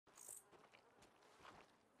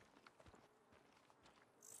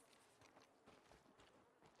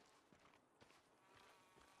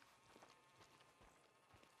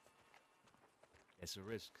It's a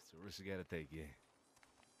risk. It's a risk you gotta take, yeah.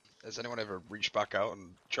 Has anyone ever reached back out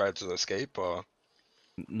and tried to escape, or?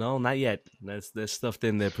 No, not yet. They're stuffed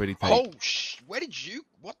in there pretty tight. Oh, where did you?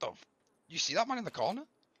 What the? You see that man in the corner?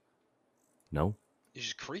 No. He's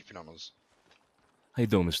just creeping on us. How you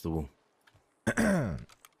doing, Mr. Wu?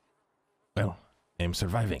 Well, I'm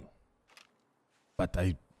surviving. But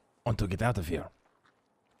I want to get out of here.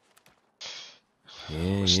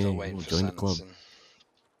 Yeah, We're still yeah. waiting We'll for join the club. sentencing.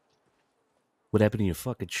 What happened to your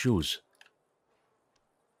fucking shoes?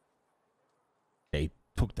 They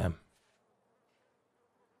took them.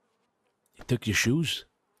 They took your shoes?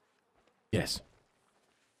 Yes.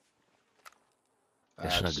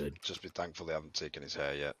 That's not good. Just be thankful they haven't taken his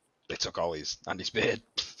hair yet. They took all his and his beard.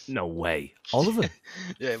 No way. All of it?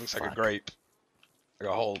 Yeah, it looks like a grape. Like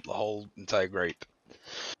a whole entire grape.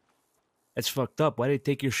 That's fucked up. Why did they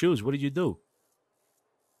take your shoes? What did you do?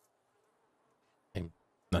 I'm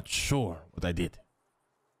not sure what I did.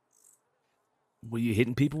 Were you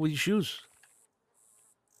hitting people with your shoes?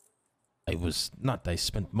 I was not. I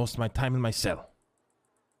spent most of my time in my cell.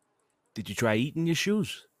 Did you try eating your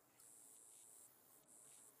shoes?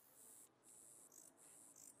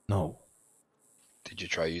 No. Did you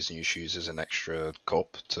try using your shoes as an extra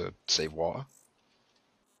cup to save water?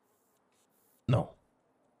 No.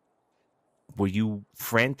 Were you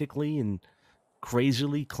frantically and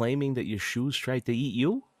crazily claiming that your shoes tried to eat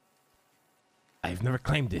you? I've never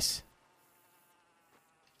claimed this.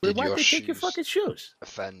 Did Why'd your they take your shoes fucking shoes?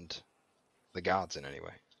 offend the guards in any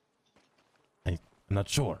way? I'm not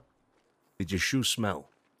sure. Did your shoes smell?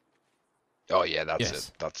 Oh yeah, that's Yes.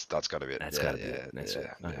 it. That's gotta be it. That's yeah, gotta be yeah, it. That's yeah, it.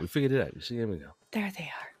 All right, yeah. we figured it out. You see, here we go. There they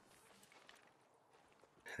are.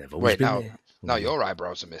 They've always Wait, been now, there. now your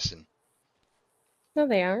eyebrows are missing. No,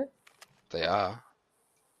 they aren't. They are.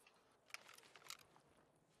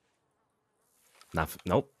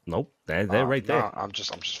 Nope. They're right there. No, I'm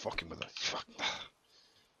just fucking with it. Fuck.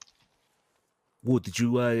 Wood, did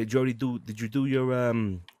you already do? Did you do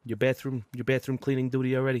your bathroom cleaning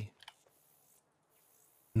duty already?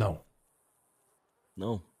 No.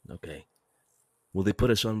 No. Okay. Well, they put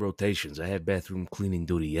us on rotations. I had bathroom cleaning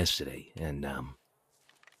duty yesterday, and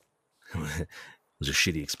it was a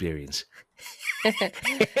shitty experience.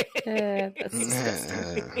 That's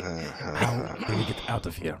disgusting. How do we get out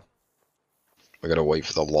of here? We gotta wait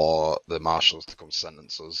for the marshals to come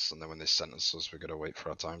sentence us, and then when they sentence us, we gotta wait for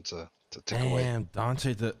our time to tick away. Damn,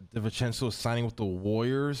 Dante DiVincenzo signing with the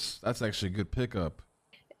Warriors. That's actually a good pickup.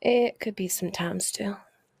 It could be some time still.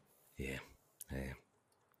 Yeah.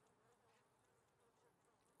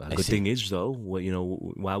 I Good see. thing is, though,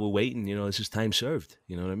 while we're waiting, this is time served.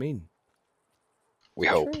 You know what I mean? We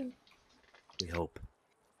hope. True. We hope.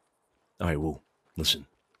 All right, Woo, listen.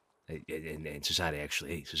 And Society,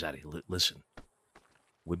 actually, hey, Society, listen.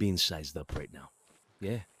 We're being sized up right now.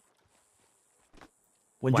 Yeah.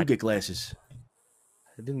 When'd What? you get glasses?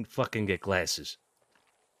 I didn't fucking get glasses.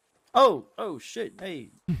 Oh shit.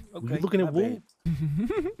 Hey. Okay. Were you looking at my Wu?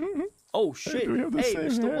 bad. Oh shit. we have the Hey, same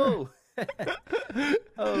Mr. hair? Wu.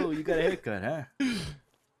 Oh, you got a haircut, huh?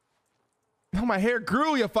 No, my hair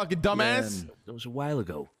grew, you fucking dumbass. That was a while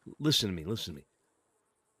ago. Listen to me.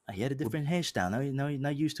 He had a different hairstyle. Now you're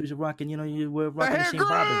not used to rocking, you were My rocking the hair same grew,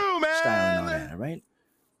 bobbin man. style and all that, all right?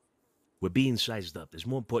 We're being sized up. There's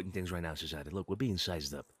more important things right now, Society. Look, we're being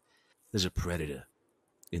sized up. There's a predator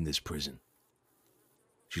in this prison.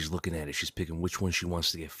 She's looking at it. She's picking which one she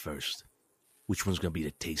wants to get first. Which one's going to be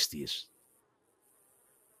the tastiest.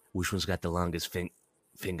 Which one's got the longest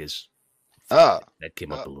fingers. Ah, That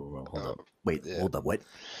came up a little wrong. Hold up. Wait, Yeah. hold up, what?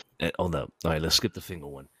 Hold up. All right, let's skip the finger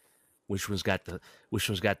one. Which one's got the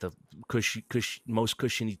most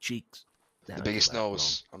cushiony cheeks? Nah, the I biggest came out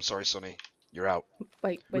nose. I'm sorry, Sonny. You're out.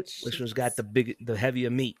 Wait, wrong. Which one's got the heavier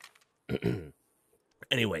meat?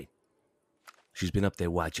 Anyway, she's been up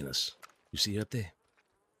there watching us. You see her up there?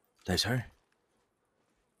 That's her?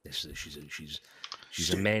 She's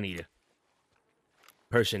a man eater,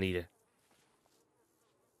 person eater,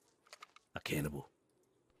 a cannibal.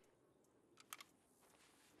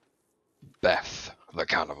 Beth, the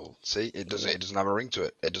cannibal. See, it doesn't have a ring to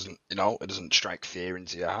it. It doesn't strike fear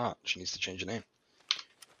into your heart. She needs to change her name.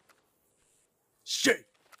 Shit.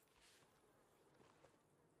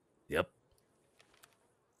 Yep.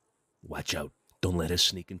 Watch out. Don't let her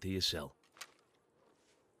sneak into your cell.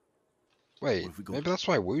 Wait, What if we go- maybe that's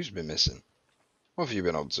why Woo's been missing. What have you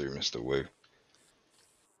been up to, Mr. Woo?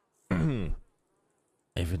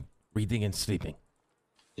 I've been reading and sleeping.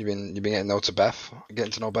 You been getting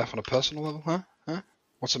to know Beth on a personal level, huh?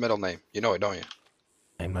 What's her middle name? You know it, don't you?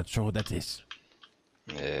 I'm not sure what that is.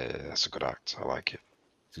 Yeah, that's a good act. I like it.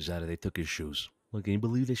 Cesare, they took his shoes. Look, can you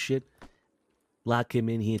believe this shit? lock him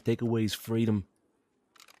in here, take away his freedom,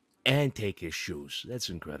 and take his shoes. That's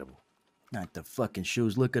incredible. Not the fucking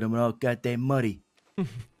shoes. Look at them, they're all goddamn muddy.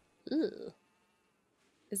 Ew.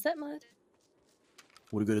 Is that mud?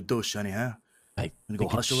 What are you gonna do, Sonny, huh? I Gonna go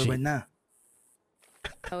think it's hustle it shit. right now?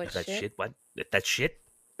 Oh, it's That shit. shit? What? That shit?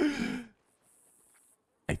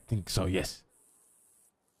 I think so, yes.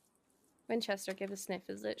 Winchester, give a sniff.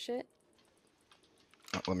 Is it shit?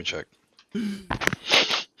 Let me check. I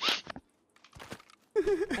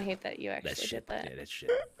hate that you actually That's did shit. that. Yeah, that's shit.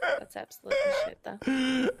 That's absolutely shit, though.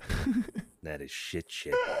 That is shit.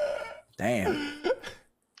 Damn.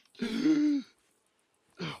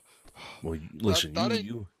 Well, listen, that ain't-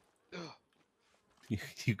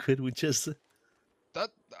 you good, Winchester?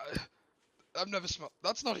 I've never smelled.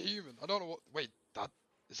 That's not human. I don't know what. Wait,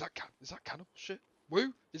 is that cannibal shit?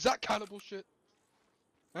 Woo? Is that cannibal shit?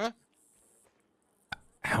 Huh?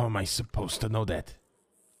 How am I supposed to know that?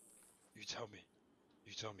 You tell me.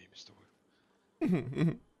 You tell me, Mr.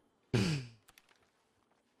 Wu.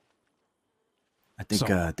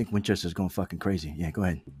 I think Winchester's going fucking crazy. Yeah, go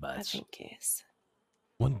ahead. I But think yes.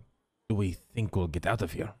 When do we think we'll get out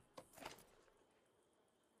of here?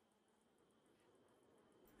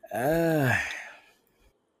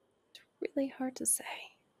 Really hard to say.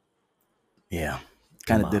 Yeah.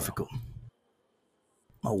 Kind of Tomorrow. difficult.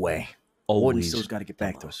 No way. Warden always still's got to get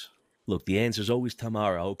back to tomorrow. us. Look, the answer's always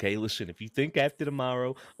tomorrow, okay? Listen, if you think after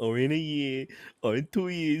tomorrow, or in a year, or in 2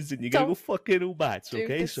 years, then you gotta go Don't fucking Ubats, do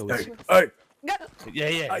okay? this So to it's, me. Hey, yeah.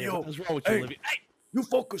 Hey, yo, What's wrong with you, hey. Olivia? Hey, you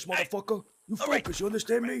focus, motherfucker. You focus, you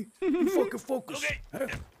understand me? You fucking focus. Okay. Huh?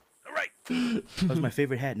 all right. That was my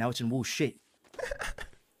favorite hat. Now it's in wool shit.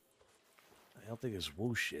 I don't think it's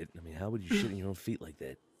wool shit. I mean, how would you shit in your own feet like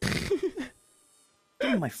that?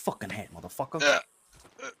 Give me my fucking hat, motherfucker.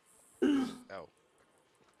 Oh.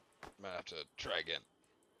 Might have to try again.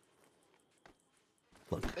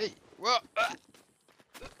 Look, Hey, well,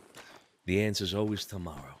 the answer's always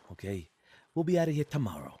tomorrow, okay? We'll be out of here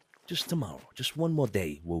tomorrow. Just tomorrow. Just one more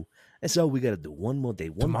day, Woo. That's all we gotta do. One more day.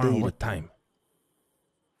 One Tomorrow, day. what time?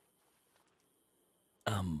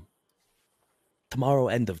 Tomorrow,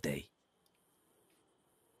 end of day.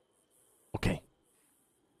 Okay.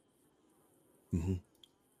 Mm-hmm.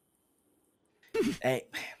 Hey.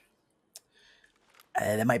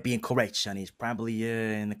 That might be incorrect, Sonny. It's probably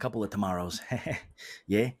in a couple of tomorrows.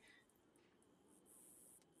 Yeah?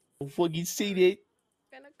 Don't fucking see that.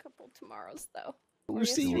 Been a couple tomorrows though. We'll Or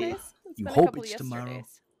see. yesterdays? It's You been a hope couple it's tomorrow.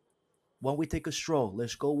 yesterdays. Why don't we take a stroll?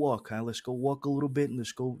 Let's go walk, huh? Let's go walk a little bit and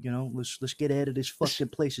let's go, let's get out of this fucking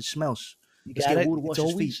place. It smells. You Let's got get it. Wu to wash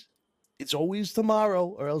his feet. It's always tomorrow,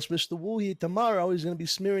 or else Mr. Wu here tomorrow is gonna be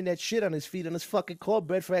smearing that shit on his feet on his fucking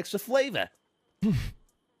cornbread for extra flavor.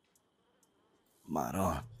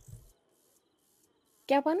 Mara.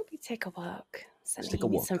 Yeah, why don't we take a walk? Sonny, take a you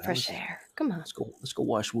need walk, some huh? fresh Let's- air. Come on. Let's go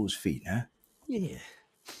wash Wu's feet, huh? Yeah.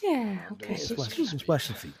 Yeah, okay. Let's Let's wash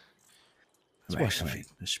some feet. Let's wash some feet.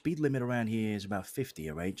 The speed limit around here is about 50,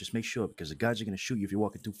 all right? Just make sure, because the guards are going to shoot you if you're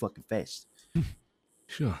walking too fucking fast.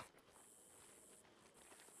 Sure.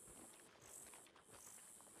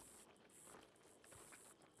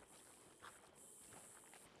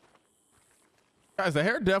 Guys, the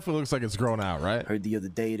hair definitely looks like it's grown out, right? Heard the other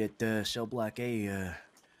day that Cell Block A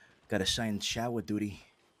got assigned shower duty.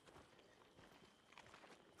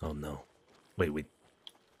 Oh no. Wait.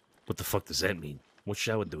 What the fuck does that mean? What's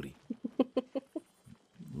shower duty?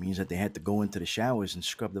 Means that they had to go into the showers and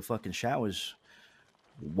scrub the fucking showers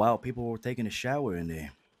while people were taking a shower in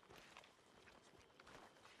there.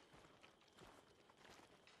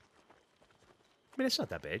 I mean, it's not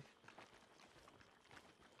that bad.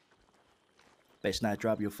 Best not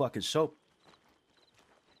drop your fucking soap.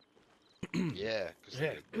 yeah, because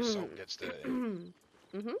the soap gets dirty.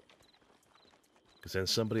 Mm-hmm. Because then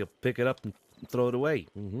somebody will pick it up and throw it away.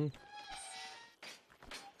 Mm-hmm.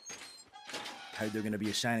 Heard they're going to be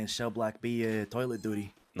assigning Cell Block B toilet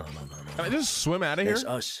duty. No. Can I just swim out of here? That's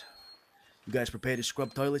us. You guys prepared to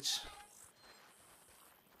scrub toilets?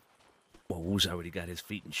 Well, Wu's already got his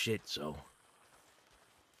feet in shit, so.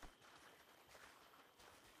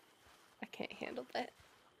 I can't handle that.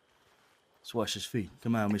 Let's wash his feet.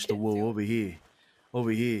 Come on, Mr. can't Wu, do it. over here. Over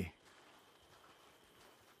here.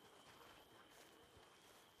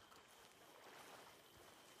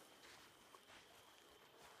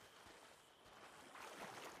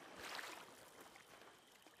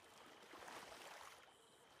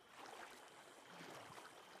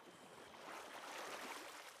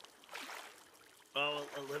 Oh,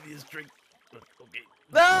 Olivia's drink. Okay.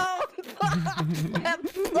 No!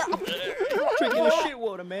 Drinking the shit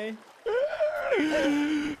water, man.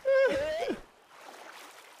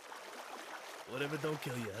 Whatever don't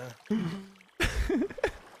kill you, huh?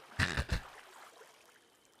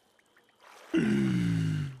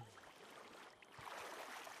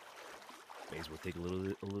 May as well take a little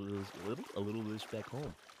of this back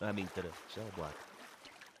home. I mean, to the cell block.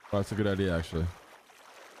 Oh, that's a good idea, actually.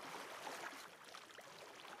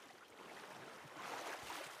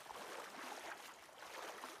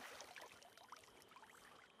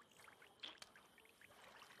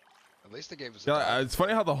 At least they gave us a Yeah, dog. it's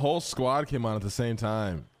funny how the whole squad came on at the same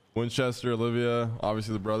time. Winchester, Olivia,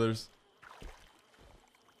 obviously the brothers.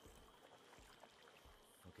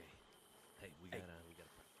 Okay. Hey, we got.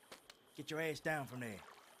 Get your ass down from there.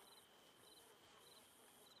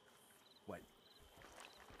 What?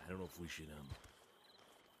 I don't know if we should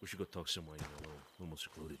go talk somewhere, you know, a little more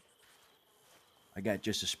secluded. I got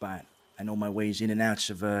just a spot. I know my ways in and outs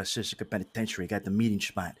of Sisika Penitentiary. Got the meeting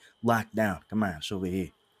spot locked down. Come on, it's over here.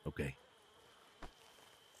 Okay.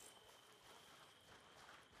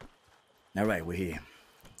 All right, we're here.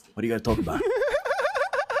 What do you got to talk about?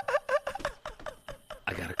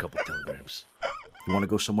 I got a couple telegrams. You want to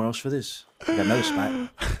go somewhere else for this? I got another spot.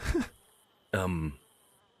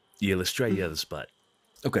 Yeah, let's try the other spot.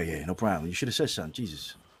 Okay, yeah, no problem. You should have said something.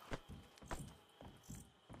 Jesus.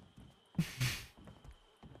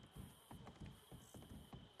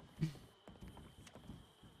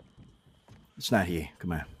 It's not here.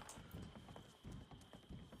 Come on.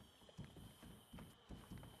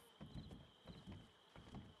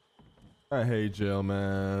 I hate jail,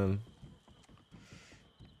 man.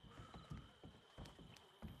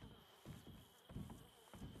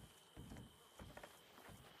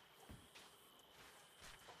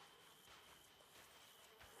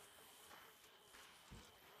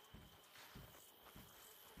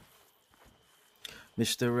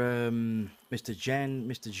 Mr.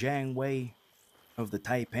 Jiang Wei of the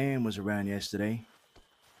Taipan was around yesterday.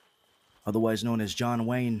 Otherwise known as John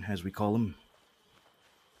Wayne, as we call him.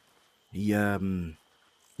 He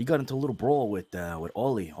got into a little brawl with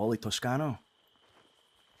Ollie Toscano.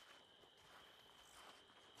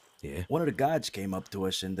 Yeah. One of the guards came up to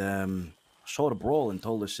us and saw the brawl and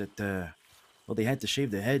told us that they had to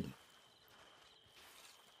shave their head.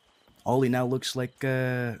 Ollie now looks like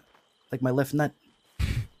my left nut.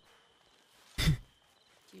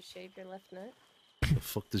 Do you shave your left nut? The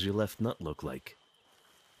fuck does your left nut look like?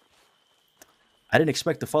 I didn't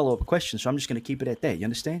expect a follow-up question, so I'm just gonna keep it at that. You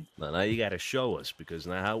understand? Now you gotta show us because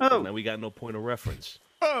now we got no point of reference.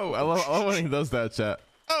 Oh, I love when he does that, chat.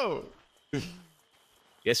 Oh.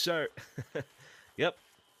 Yes, sir. Yep.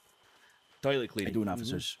 Toilet How cleaning. you doing,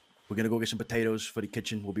 officers? We're gonna go get some potatoes for the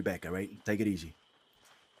kitchen. We'll be back, all right? Take it easy.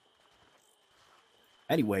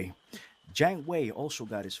 Anyway, Jiang Wei also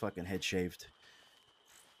got his fucking head shaved.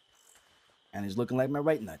 And he's looking like my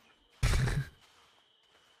right nut.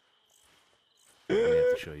 We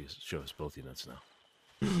have to show us both your nuts now.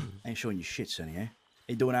 I ain't showing you shit, Sonny, eh? How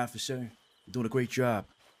you doing, officer? You're doing a great job.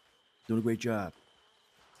 Doing a great job.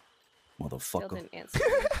 Still Motherfucker. didn't answer.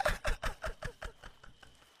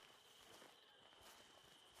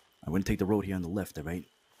 I'm gonna take the road here on the left, all right?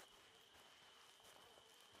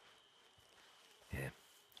 Yeah.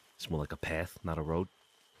 It's more like a path, not a road.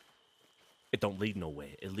 It don't lead nowhere.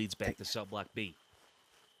 It leads back to cell block B.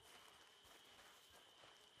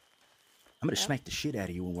 I'm gonna Yep. smack the shit out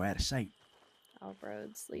of you when we're out of sight. All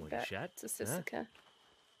roads lead Want a back shot? to Huh? Sisika.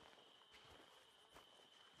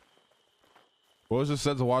 What was it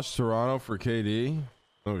said to watch Toronto for KD?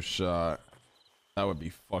 No shot. That would be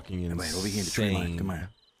fucking insane. Right, over here in the tree line. Come on.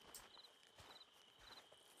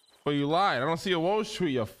 But you lied. I don't see a Woj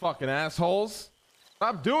tweet, you fucking assholes.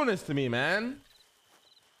 Stop doing this to me, man.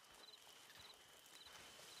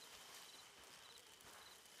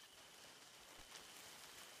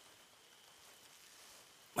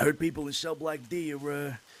 I heard people in cell block D are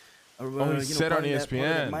he said on part of that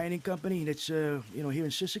ESPN. mining company that's here in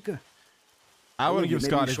Sisika. I wouldn't give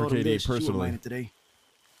Maybe Scotty you for saw them there KD since you were personally. mining today.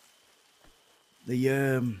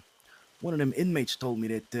 One of them inmates told me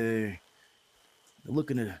that they're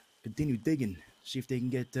looking to continue digging, see if they can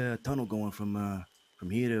get a tunnel going from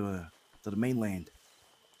here to the mainland.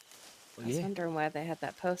 I was wondering why they had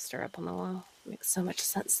that poster up on the wall. Makes so much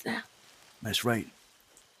sense now. That's right.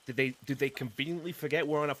 Did they conveniently forget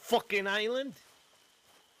we're on a fucking island?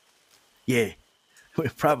 Yeah,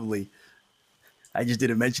 probably. I just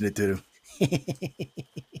didn't mention it to them.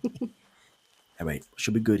 All right,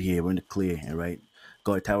 should be good here. We're in the clear. All right,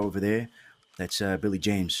 guard tower over there. That's Billy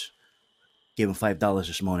James. Gave him $5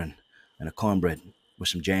 this morning and a cornbread with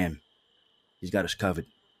some jam. He's got us covered.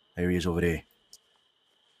 There he is over there.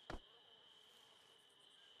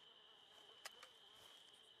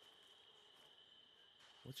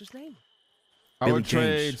 What's his name? I Billy would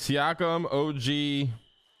trade James. Siakam, OG. You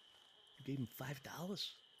gave him $5?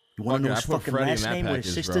 You want Fuck to it, know I his put fucking Freddie in last that name? What his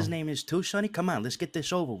package, sister's bro. name is too, Sonny? Come on, let's get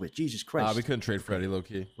this over with. Jesus Christ. We couldn't trade Freddie low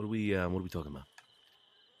key. What are we talking about?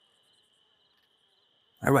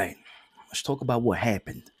 All right, let's talk about what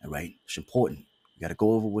happened. All right, it's important. We got to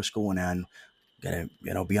go over what's going on. Got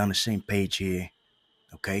to, be on the same page here.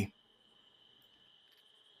 Okay.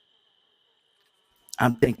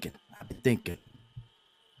 I've been thinking.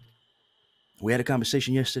 We had a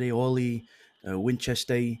conversation yesterday. Ollie,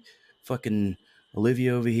 Winchester, fucking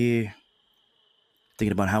Olivia over here,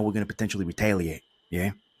 thinking about how we're gonna potentially retaliate.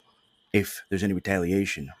 Yeah, if there's any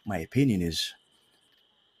retaliation. My opinion is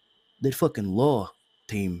that fucking law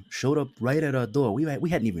team showed up right at our door. We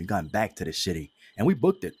hadn't even gone back to the city, and we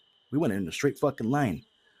booked it. We went in a straight fucking line.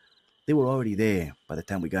 They were already there by the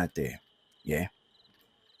time we got there. Yeah.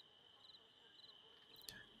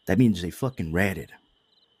 That means they fucking ratted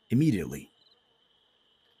immediately.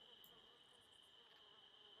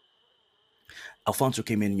 Alfonso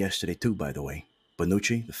came in yesterday too, by the way.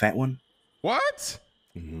 Bonucci, the fat one. What?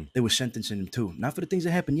 Mm-hmm. They were sentencing him too, not for the things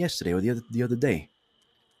that happened yesterday or the other day.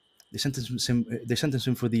 They sentenced him. They sentenced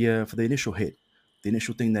him for the initial hit, the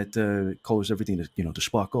initial thing that caused everything to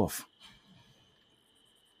spark off.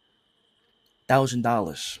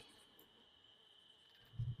 $1,000.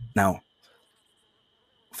 Now,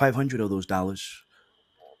 500 of those dollars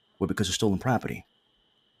were because of stolen property.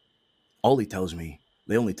 Ollie tells me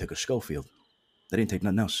they only took a Schofield. They didn't take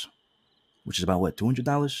nothing else, which is about what,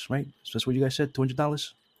 $200, right? So that's what you guys said,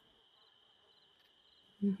 $200.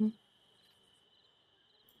 Mm-hmm.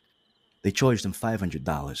 They charged him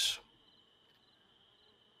 $500.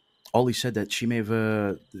 Ollie said that she may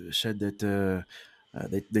have said that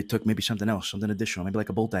they took maybe something else, something additional, maybe like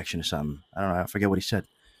a bolt action or something. I don't know. I forget what he said.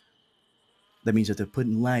 That means that they're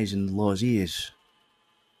putting lies in the law's ears,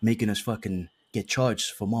 making us fucking get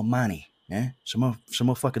charged for more money, some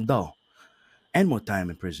more fucking dough, and more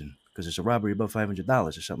time in prison because it's a robbery above $500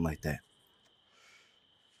 or something like that.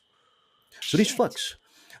 So these fucks,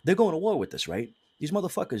 they're going to war with us, right? These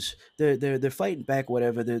motherfuckers, they're fighting back,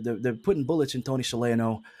 whatever. They're putting bullets in Tony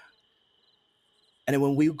Salerno. And then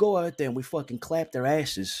when we go out there and we fucking clap their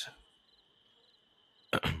asses,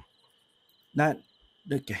 not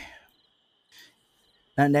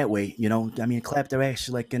in that way, I mean, clap their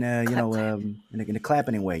asses like in a, in a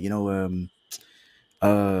clapping way,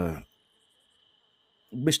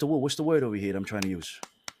 Mr. Wood, what's the word over here that I'm trying to use?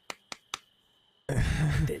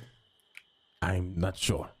 I'm not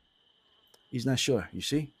sure. He's not sure, you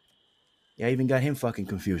see? Yeah, I even got him fucking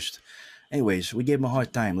confused. Anyways, we gave him a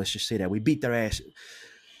hard time. Let's just say that. We beat their ass.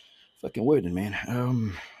 Fucking wording, man.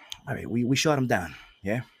 All right, we shot him down,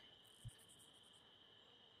 yeah?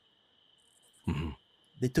 Mm-hmm.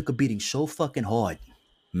 They took a beating so fucking hard.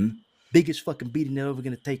 Biggest fucking beating they're ever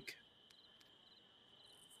gonna take.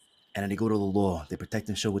 And then they go to the law. They protect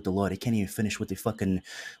themselves with the law. They can't even finish what they fucking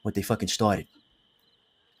started.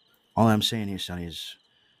 All I'm saying here, Sonny, is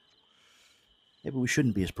maybe we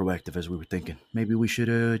shouldn't be as proactive as we were thinking. Maybe we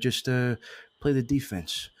should just play the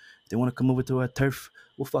defense. If they want to come over to our turf,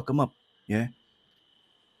 we'll fuck them up. Yeah.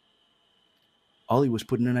 Ollie was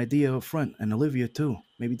putting an idea up front, and Olivia too.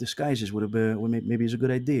 Maybe disguises would have been. Maybe it's a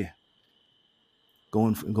good idea.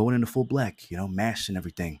 Going into full black, masks and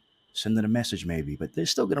everything. Sending a message, maybe, but they're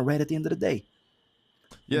still gonna rat at the end of the day.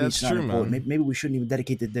 Yeah, that's true, man. Maybe we shouldn't even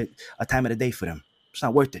dedicate a time of the day for them. It's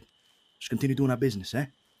not worth it. Just continue doing our business, eh?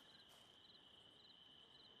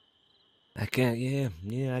 I can't. Yeah.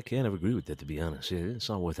 I can't agree with that, to be honest. Yeah, it's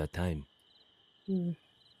not worth our time.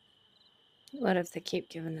 What if they keep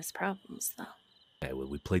giving us problems, though? Hey,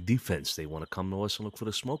 we play defense. They want to come to us and look for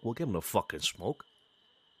the smoke. We'll give them the fucking smoke.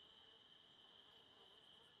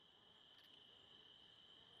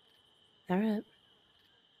 All right.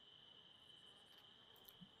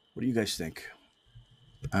 What do you guys think?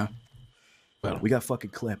 Huh? Well, We got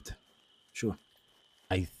fucking clipped. Sure.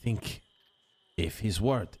 I think if his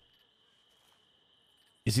word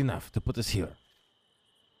is enough to put us here,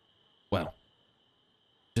 well,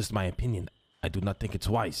 just my opinion, I do not think it's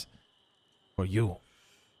wise for you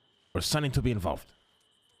or Sonny to be involved.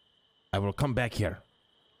 I will come back here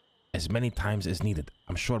as many times as needed.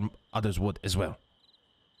 I'm sure others would as well.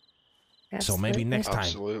 So maybe next time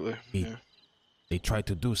Absolutely. Yeah. they try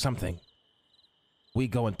to do something, we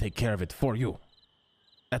go and take care of it for you.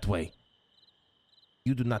 That way,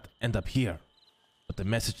 you do not end up here, but the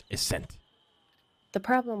message is sent. The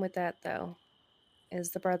problem with that, though,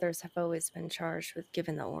 is the brothers have always been charged with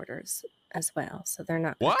giving the orders as well, so they're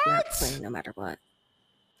not going to come out What? clean no matter what.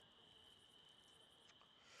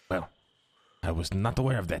 Well, I was not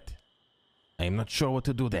aware of that. I am not sure what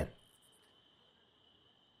to do then.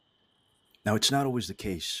 Now, it's not always the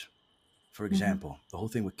case. For example, the whole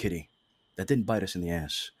thing with Kitty, that didn't bite us in the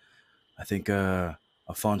ass. I think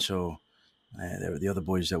Alfonso, the other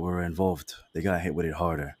boys that were involved, they got hit with it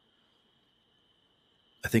harder.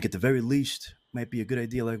 I think at the very least, might be a good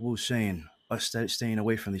idea, like Wu was saying, us staying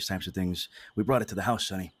away from these types of things. We brought it to the house,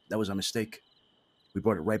 Sonny. That was our mistake. We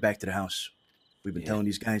brought it right back to the house. We've been telling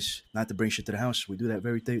these guys not to bring shit to the house. We do that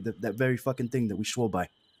very thing, that very fucking thing that we swore by.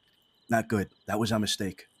 Not good. That was our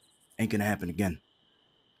mistake. Ain't gonna happen again.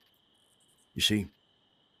 You see?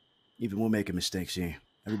 Even we're making mistakes here.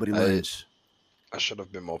 Everybody learns. I should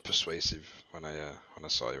have been more persuasive when I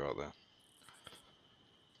saw you out there.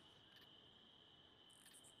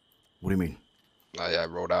 What do you mean? I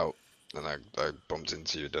rode out and I bumped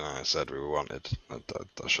into you, didn't I? I said we were wanted. I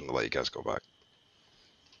shouldn't have let you guys go back.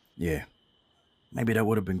 Yeah. Maybe that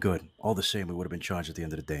would have been good. All the same, we would have been charged at the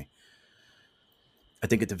end of the day. I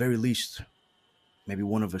think at the very least, maybe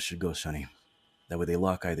one of us should go, Sonny. That way they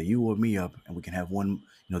lock either you or me up, and we can have one,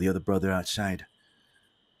 the other brother outside.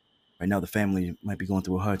 Right now, the family might be going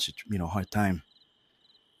through a hard time.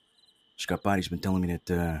 Scott Body's been telling me that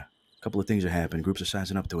a couple of things are happening. Groups are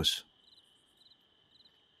sizing up to us.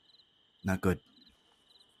 Not good.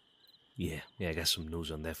 Yeah, I got some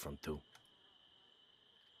news on that front, too.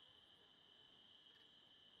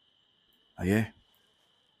 Oh, yeah?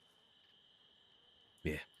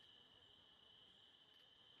 Yeah.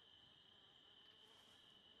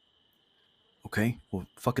 Okay, well,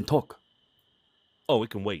 fucking talk. Oh, we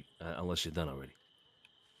can wait, unless you're done already.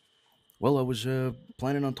 Well, I was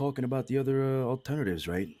planning on talking about the other alternatives,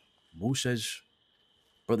 right? Wu says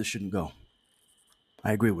brothers shouldn't go.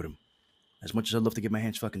 I agree with him. As much as I'd love to get my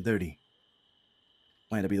hands fucking dirty,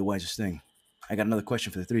 might not be the wisest thing. I got another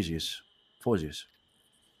question for the 3 years, 4 years.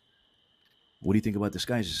 What do you think about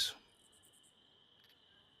disguises?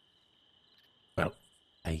 Well,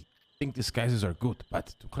 I think disguises are good,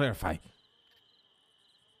 but to clarify,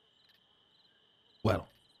 well,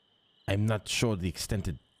 I'm not sure the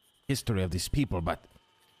extended history of these people, but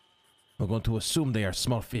we're going to assume they are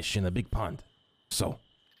small fish in a big pond. So,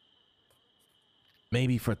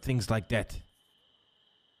 maybe for things like that,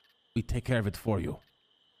 we take care of it for you.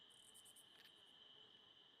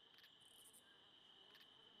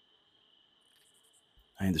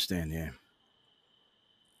 I understand, yeah.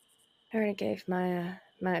 I already gave my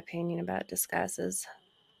opinion about disguises.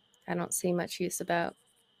 I don't see much use about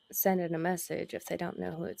sending a message if they don't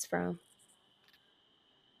know who it's from.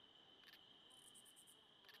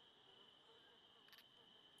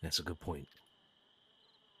 That's a good point.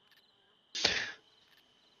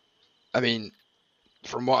 I mean,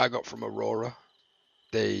 from what I got from Aurora,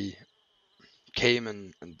 they came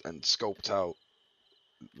and scoped out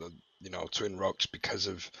the Twin Rocks because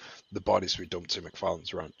of the bodies we dumped in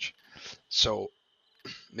McFarlane's ranch. So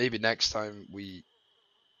maybe next time we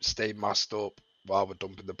stay masked up while we're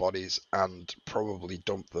dumping the bodies, and probably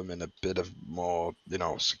dump them in a bit of more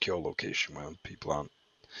secure location where people aren't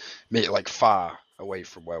like far away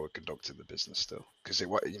from where we're conducting the business still, because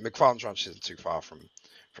McFarlane's ranch isn't too far from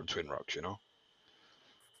Twin Rocks,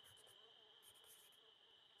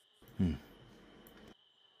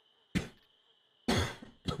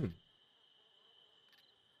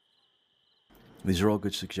 These are all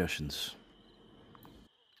good suggestions.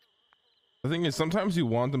 The thing is, sometimes you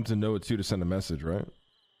want them to know it's you to send a message, right?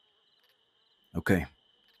 Okay.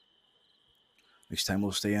 Next time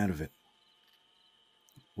we'll stay out of it.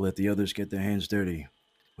 We'll let the others get their hands dirty.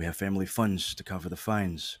 We have family funds to cover the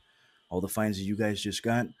fines. All the fines that you guys just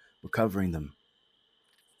got, we're covering them.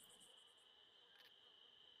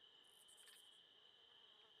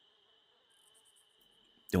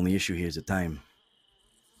 The only issue here is the time.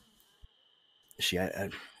 See,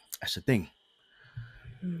 that's the thing.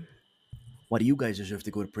 Why do you guys deserve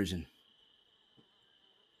to go to prison?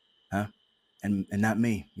 Huh? And not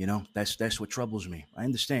me, That's what troubles me. I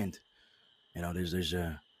understand. There's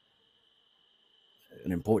an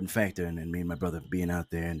important factor in me and my brother being out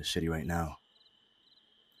there in the city right now.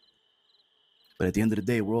 But at the end of the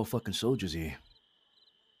day, we're all fucking soldiers here.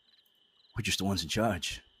 We're just the ones in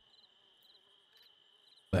charge.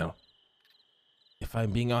 Well, if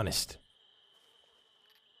I'm being honest,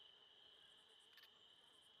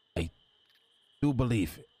 I do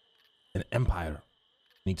believe an empire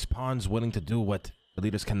needs pawns willing to do what the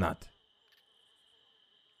leaders cannot,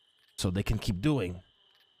 so they can keep doing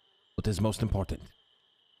what is most important.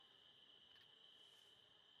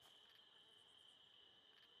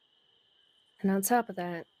 And on top of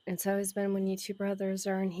that, it's always been when you two brothers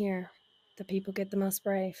are in here, the people get the most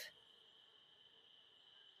brave.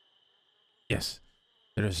 Yes,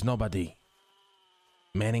 there is nobody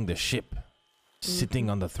manning the ship, sitting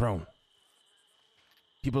on the throne.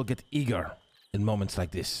 people get eager in moments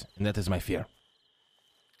like this, and that is my fear.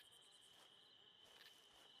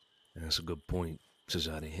 That's a good point,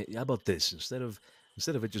 Cesare. Hey, how about this? Instead of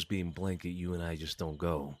it just being blanket, you and I just don't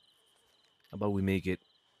go. How about we make it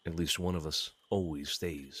at least one of us always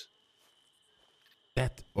stays?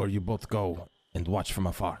 That, or you both go and watch from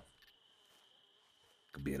afar.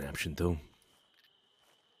 Could be an option too.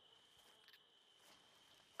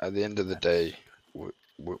 At the end of the day,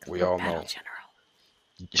 we all know.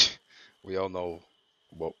 General. We all know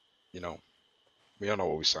what, you know, we all know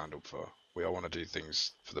what we signed up for. We all want to do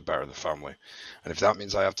things for the better of the family. And if that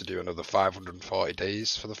means I have to do another 540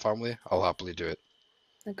 days for the family, I'll happily do it.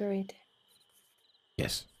 Agreed.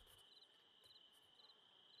 Yes.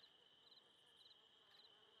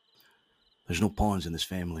 There's no pawns in this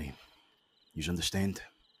family. You understand?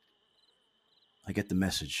 I get the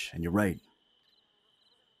message, and you're right.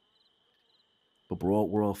 But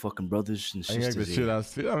we're all fucking brothers and I think sisters the here.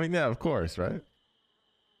 shit I mean, yeah, of course, right?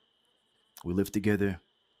 We live together, and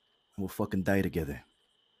we'll fucking die together.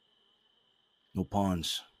 No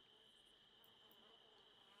pawns.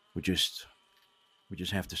 We just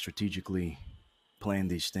have to strategically plan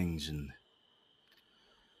these things and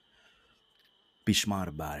be smart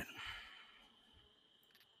about it.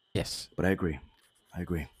 Yes. But I agree.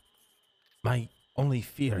 My only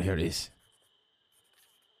fear here is...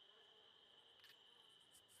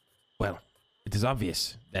 Well, it is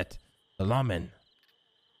obvious that the lawmen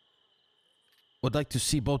would like to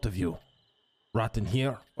see both of you rotten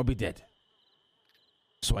here or be dead.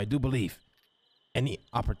 So I do believe any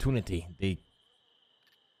opportunity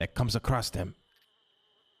that comes across them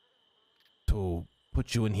to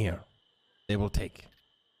put you in here, they will take.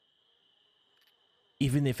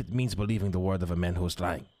 Even if it means believing the word of a man who is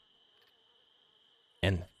lying.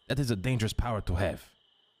 And that is a dangerous power to have.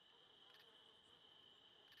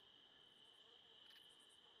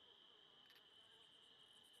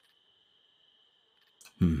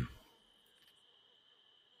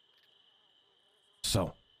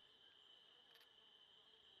 So,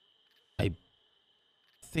 I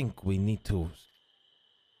think we need to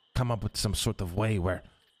come up with some sort of way where,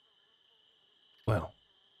 well,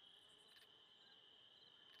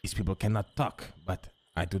 these people cannot talk, but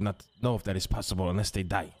I do not know if that is possible unless they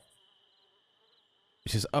die.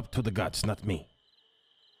 Which is up to the gods, not me.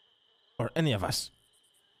 Or any of us.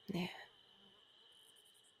 Yeah.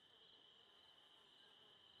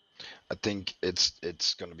 I think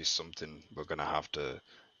it's going to be something we're going to have to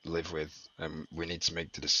live with, and we need to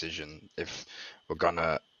make the decision. If we're going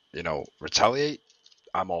to, retaliate,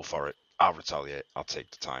 I'm all for it. I'll retaliate. I'll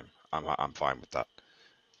take the time. I'm fine with that.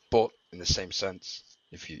 But in the same sense,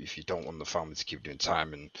 if you don't want the family to keep doing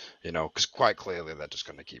time, and because quite clearly they're just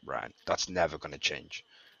going to keep writing. That's never going to change.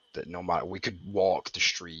 That no matter, we could walk the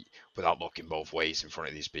street without looking both ways in front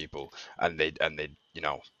of these people, and they'd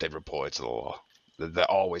report it to the law.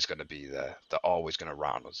 They're always going to be there. They're always going to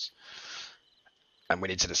rat us. And we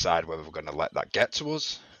need to decide whether we're going to let that get to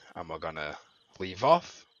us and we're going to leave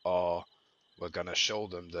off, or we're going to show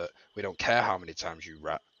them that we don't care how many times you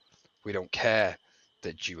rat. We don't care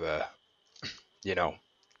that you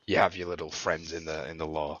have your little friends in the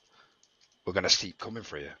law. We're going to keep coming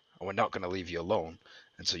for you. And we're not going to leave you alone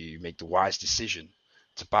until you make the wise decision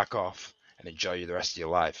to back off and enjoy the rest of your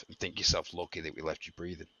life and think yourself lucky that we left you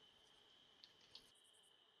breathing.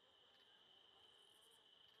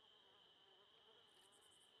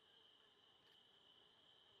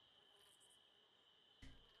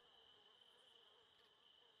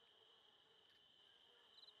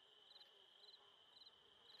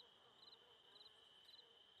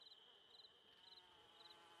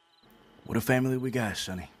 What a family we got,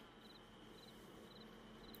 Sonny.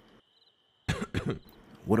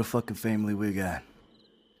 What a fucking family we got.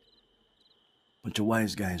 Bunch of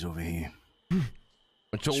wise guys over here.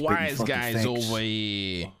 Bunch of Spitting wise fucking guys facts. over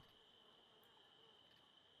here.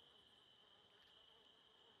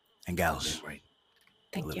 And gals. Right.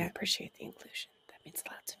 Thank you. I Olivia. appreciate the inclusion. That means a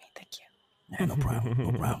lot to me. Thank you. Yeah, no problem.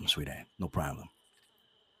 No problem, sweetheart. No problem.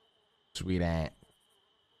 Sweetheart.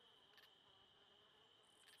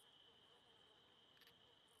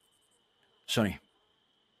 Sonny,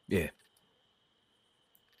 Yeah.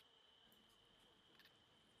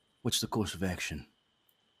 what's the course of action?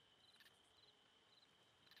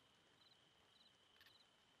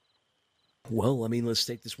 Well, I mean, let's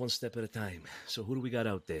take this one step at a time. So who do we got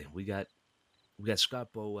out there? We got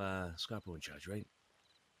Scarpo in charge, right?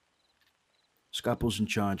 Scapo's in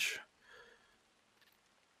charge.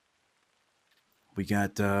 We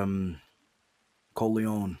got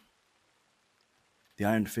Corleone. The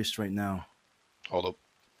Iron Fist right now. Hold up.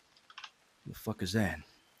 The fuck is that?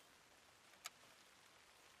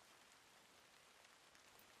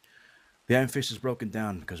 The Iron Fist is broken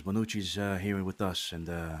down because Bonucci's here with us, and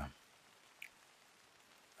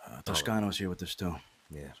Toscano's here with us too.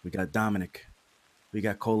 Yeah. So we got Dominic, we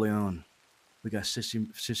got Coleon, we got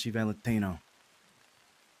Sissy Valentino,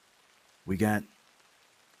 we got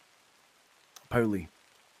Pearly,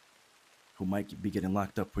 who might be getting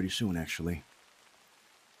locked up pretty soon, actually.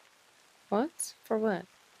 What? For what?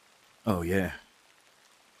 Oh, yeah.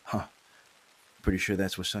 Huh. Pretty sure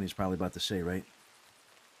that's what Sonny's probably about to say, right?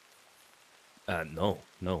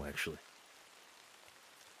 No, actually.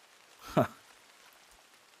 Huh.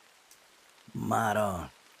 Mara.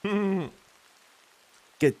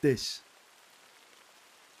 Get this.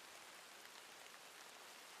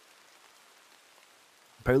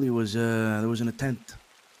 Apparently there was an attempt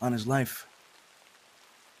on his life.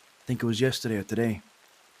 I think it was yesterday or today.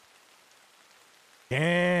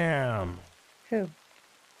 Damn. Who?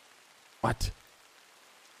 What?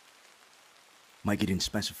 Mikey didn't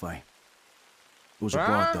specify. It was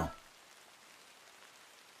abroad, though.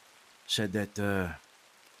 Said that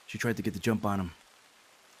she tried to get the jump on him.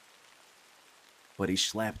 But he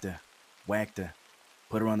slapped her, whacked her,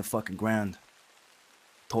 put her on the fucking ground,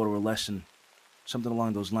 taught her a lesson, something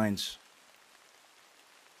along those lines.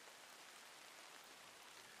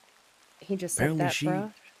 He just said Apparently that, she-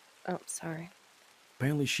 bro. Oh, sorry.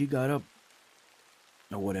 Apparently she got up,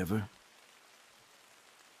 or whatever,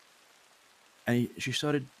 and she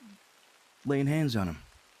started laying hands on him.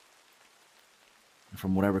 And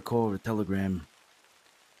from what I recall of the telegram,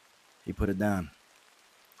 he put it down.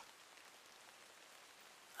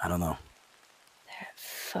 I don't know. That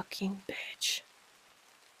fucking bitch.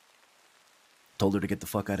 Told her to get the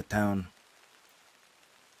fuck out of town.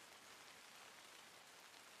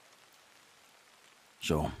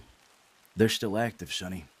 So, they're still active,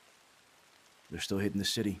 Sonny. They're still hitting the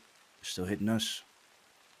city. They're still hitting us.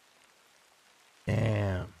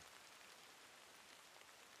 Damn.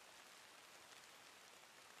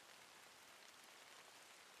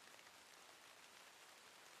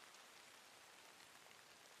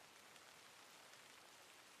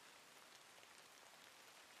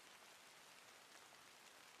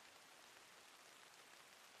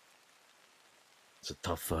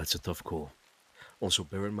 It's a tough call. Also,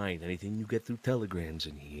 bear in mind, anything you get through telegrams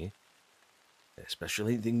in here,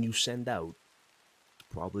 especially anything you send out, it's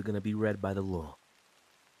probably going to be read by the law.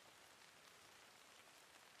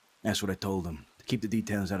 That's what I told them. To keep the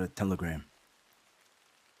details out of the telegram.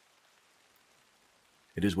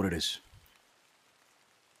 It is what it is.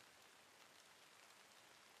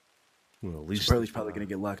 Well, at least Pearlie's probably going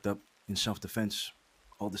to get locked up in self-defense.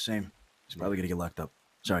 All the same. He's probably going to get locked up.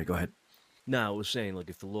 Sorry, go ahead. No, I was saying, like,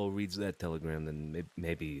 if the law reads that telegram, then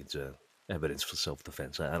maybe it's evidence for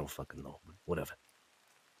self-defense. I don't fucking know, but whatever.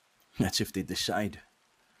 That's if they decide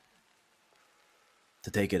to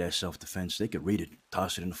take it as self-defense. They could read it,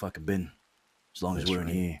 toss it in the fucking bin, as long as That's we're in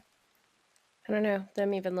right. here. I don't know.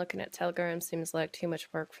 Them even looking at telegrams seems like too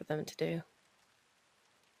much work for them to do.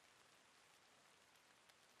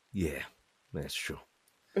 Yeah, that's true.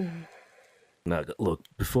 Now, look,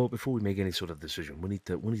 before we make any sort of decision, we need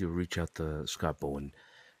to reach out to Scotbo and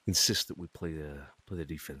insist that we play the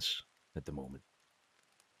defense at the moment.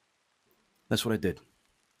 That's what I did.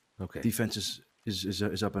 Okay. Defense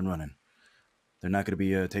is up and running. They're not going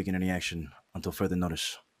to be taking any action until further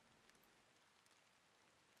notice.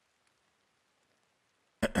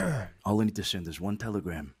 All I need to send is one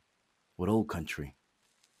telegram with Old Country,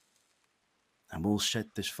 and we'll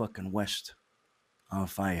set this fucking West on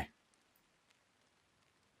fire.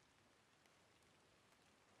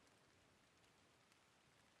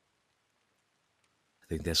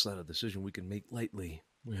 I think that's not a decision we can make lightly.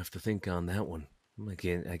 We have to think on that one. I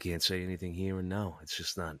can't say anything here and now. It's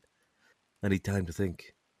just not any time to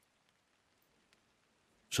think.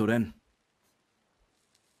 So then,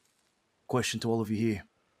 question to all of you here.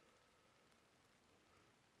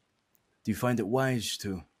 Do you find it wise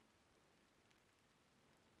to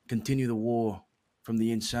continue the war from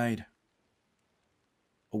the inside,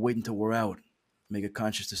 or wait until we're out, make a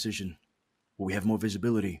conscious decision where we have more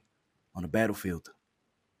visibility on the battlefield?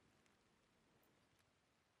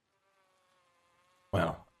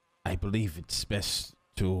 Well, I believe it's best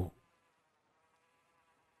to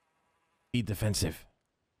be defensive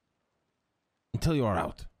until you are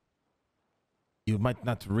out. You might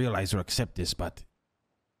not realize or accept this, but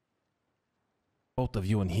both of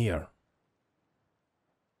you in here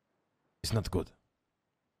is not good,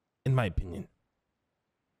 in my opinion.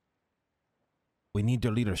 We need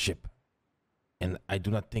your leadership, and I do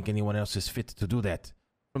not think anyone else is fit to do that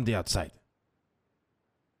from the outside.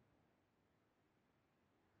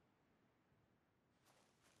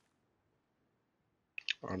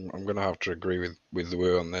 I'm gonna have to agree with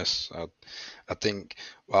Wu on this. I think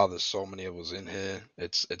while there's so many of us in here,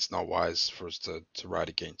 it's not wise for us to ride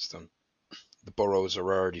against them. The boroughs are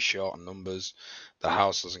already short on numbers. The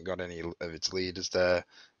house hasn't got any of its leaders there.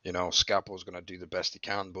 You know, Scapo's gonna do the best he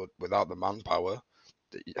can, but without the manpower,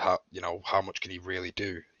 how much can he really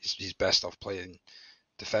do? He's best off playing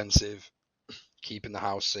defensive, keeping the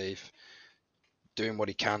house safe, doing what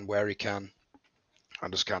he can where he can,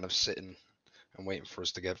 and just kind of sitting and waiting for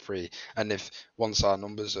us to get free. And if once our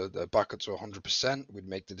numbers are back up to 100%, we'd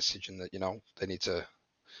make the decision that they need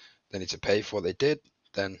to pay for what they did.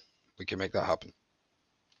 Then we can make that happen.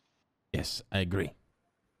 Yes, I agree.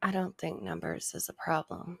 I don't think numbers is a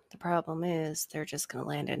problem. The problem is they're just going to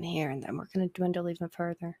land in here, and then we're going to dwindle even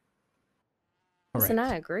further. Listen,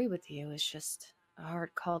 I agree with you. It's just a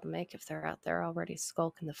hard call to make if they're out there already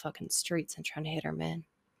skulking the fucking streets and trying to hit our men.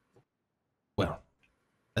 Well,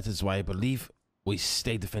 that is why I believe we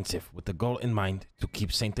stay defensive with the goal in mind to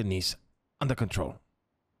keep Saint Denis under control.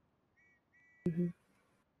 Mm-hmm.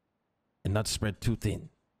 And not spread too thin.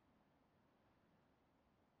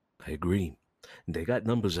 I agree. They got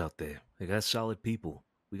numbers out there. They got solid people.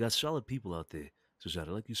 We got solid people out there. So,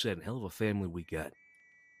 like you said, a hell of a family we got.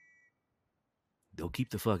 They'll keep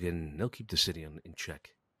the city in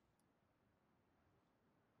check.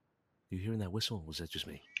 You hearing that whistle? Or was that just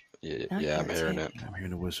me? Yeah, I'm hearing it. I'm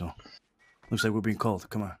hearing the whistle. Looks like we're being called.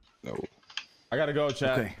 Come on. No. I gotta go,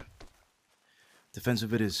 chat. Okay.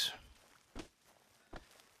 Defensive it is.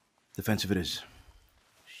 Defensive it is.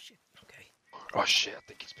 Shit. Okay. Oh shit! I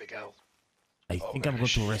think it's Big L. I think I'm going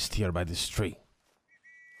to rest here by this tree.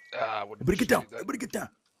 Everybody get down. Everybody get down.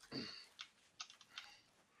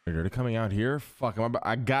 They're coming out here? Fuck,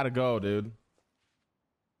 I gotta go, dude.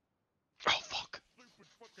 Oh fuck! Stupid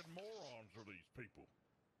fucking morons are these people.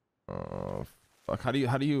 Oh, fuck. How do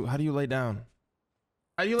you lay down?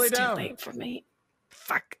 How do you lay It's down? too late for me.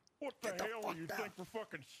 Fuck. What the hell do you think we're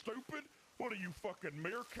fucking stupid? What are you fucking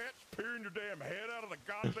meerkats peering your damn head out of the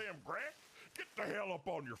goddamn grass? Get the hell up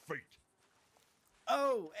on your feet.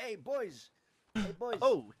 Oh, hey, boys. Hey, boys.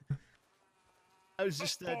 Oh. I was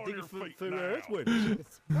just Up on digging your for feet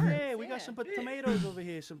earthworms. Hey, we got some tomatoes over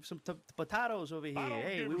here. Some potatoes over here. I don't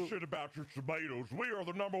Hey, give a shit about your tomatoes. We are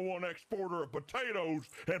the #1 exporter of potatoes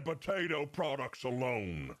and potato products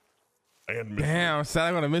alone. And Damn, I'm sad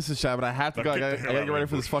I'm going to miss this shot, but I have to Now go. I get the gotta hell get out of ready the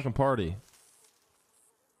for this bush. fucking party.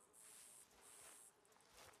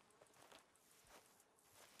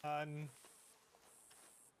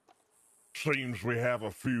 Seems we have a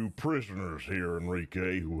few prisoners here,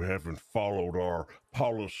 Enrique, who haven't followed our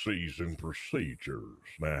policies and procedures.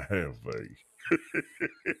 Now, have they?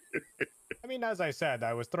 I mean, as I said,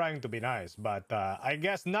 I was trying to be nice, but I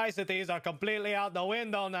guess niceties are completely out the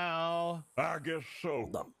window now. I guess so.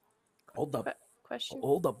 Hold up. Question?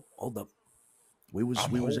 Hold up. We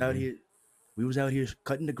was out here. We was out here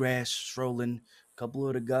cutting the grass, strolling. A couple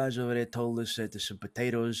of the guys over there told us that there's some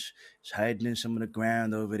potatoes is hiding in some of the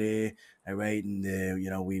ground over there. All right, and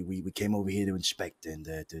we came over here to inspect and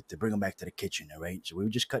to bring them back to the kitchen. All right, so we were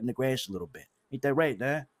just cutting the grass a little bit. Ain't that right,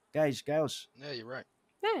 huh? Guys, gals. Yeah, you're right.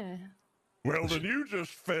 Yeah. Well, then you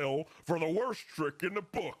just fell for the worst trick in the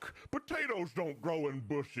book. Potatoes don't grow in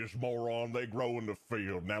bushes, moron. They grow in the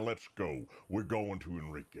field. Now let's go. We're going to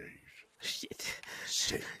Enrique's. Shit.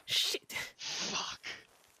 Fuck.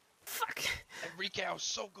 Enrique, I was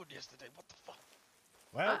so good yesterday. What the fuck?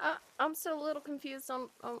 Well, I'm still a little confused on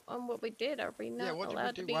what we did. Are we not what did we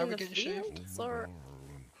allowed do? to be Why in we the getting shaved? fields? Or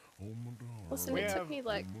listen, We it took have- me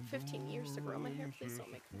like 15 years to grow my hair. Please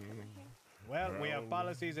don't make me cut my hair. well, we have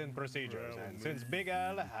policies and procedures, and since Big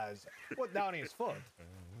L has put down his foot,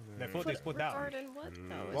 the foot is put down. Regarding what,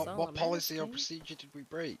 though, is all What I'm policy or asking. procedure did we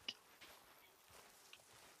break?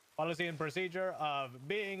 Policy and procedure of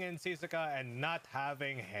being in Sisaka and not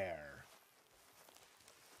having hair.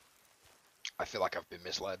 I feel like I've been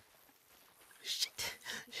misled. Shit.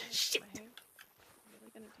 My hair?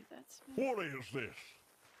 Really gonna do that to me? What is this?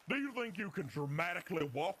 Do you think you can dramatically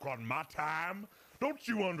walk on my time? Don't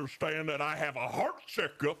you understand that I have a heart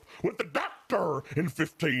checkup with the doctor in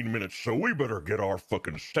 15 minutes, so we better get our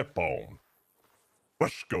fucking step on.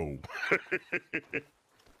 Let's go.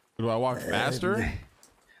 Do I walk faster?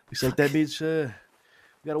 Looks like that means we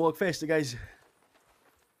gotta walk faster, guys.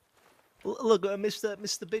 Look,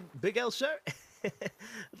 Mr. Big L, sir.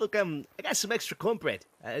 Look, I got some extra cornbread.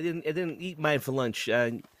 I didn't eat mine for lunch.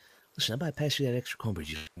 Listen, I'm about to pass you that extra cornbread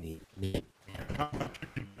you need.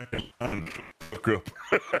 Look up.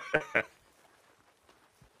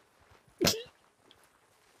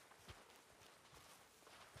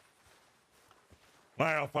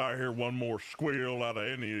 Now, if I hear one more squeal out of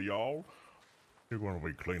any of y'all, You're going to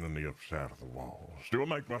be cleaning the upside of the walls. Do I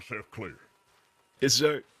make myself clear? Yes,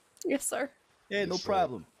 sir. Yes, sir. Yeah, no Yes, sir.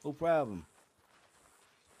 problem. No problem.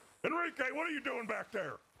 Enrique, what are you doing back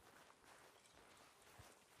there?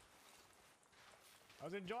 I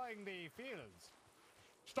was enjoying the fields.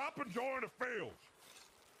 Stop enjoying the fields.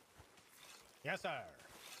 Yes, sir.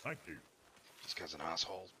 Thank you. This guy's an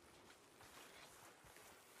asshole.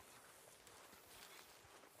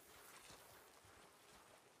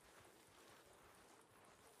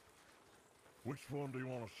 Which one do you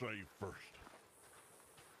want to save first?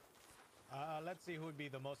 Let's see who would be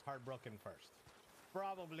the most heartbroken first.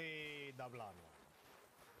 Probably the blonde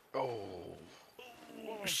one. Oh,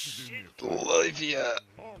 Why don't you do me a shit, favor? Olivia.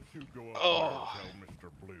 Why don't you go up Oh. there and tell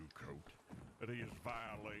Mr. Bluecoat that he is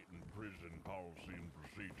violating prison policy and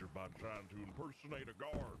procedure by trying to impersonate a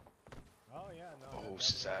guard? Oh yeah, no. Oh,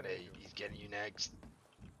 that's definitely Cesare, what we do. he's getting you next.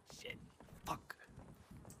 Shit. Fuck.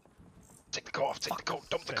 Take the coat off, take the coat,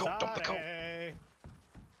 dump the coat, dump the coat. Cesare!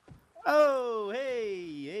 Oh,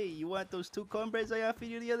 hey, you want those 2 cornbreads I offered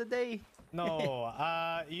you the other day?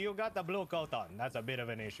 No, you got the blue coat on. That's a bit of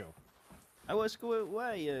an issue. I was going.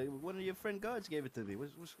 Why? One of your friend guards gave it to me.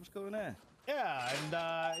 What's going on? Yeah,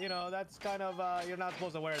 and you know that's kind of you're not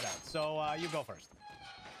supposed to wear that. So you go first.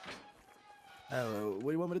 Oh, what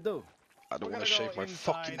do you want me to do? I don't We're want to gonna shave go my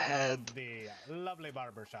fucking inside head. of the lovely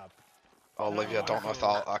barber shop. Oh, Olivia, I don't know if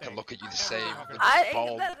I can look at you the same. with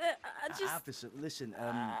bald. I just, Officer, listen.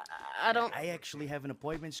 I don't. I actually have an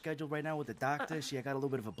appointment scheduled right now with the doctor. See, I got a little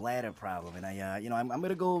bit of a bladder problem, and I'm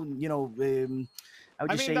gonna go. I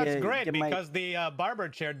would I just mean, say, that's great get my- because the barber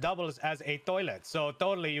chair doubles as a toilet, so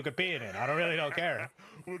totally you could pee in it. I really don't care.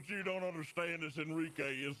 What you don't understand is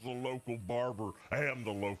Enrique is the local barber and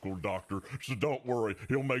the local doctor, so don't worry.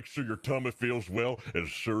 He'll make sure your tummy feels well as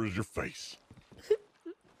sure as your face.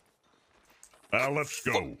 Now let's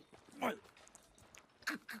go.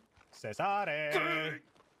 Cesare.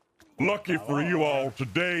 Lucky for you all,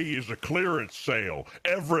 today is a clearance sale.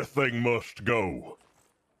 Everything must go.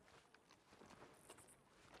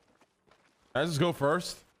 I just go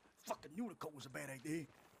first. Fucking unicorn was a bad idea.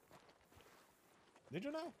 Did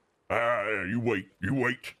you know? You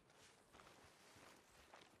wait.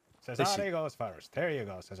 Cesare Listen. goes first. There you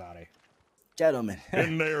go, Cesare. Gentlemen,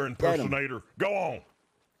 In there, impersonator. Go on.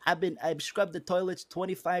 I've scrubbed the toilets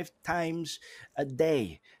 25 times a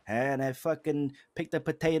day, and I fucking picked the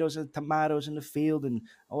potatoes and tomatoes in the field and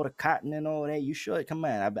all the cotton and all that. You sure? Come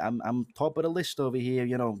on, I'm top of the list over here.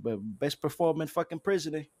 Best performing fucking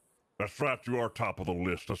prisoner. That's right, you are top of the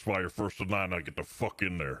list. That's why you're first in line. Now get the fuck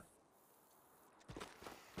in there.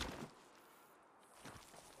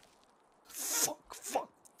 Fuck.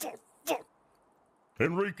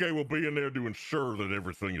 Enrique will be in there to ensure that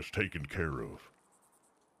everything is taken care of.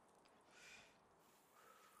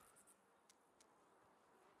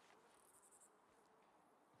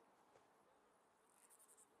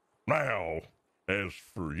 Now, as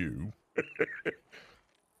for you,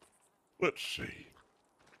 let's see.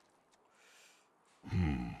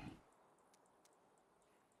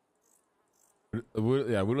 We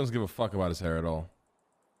don't give a fuck about his hair at all.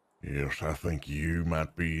 Yes, I think you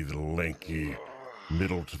might be the lanky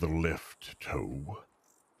middle to the left toe.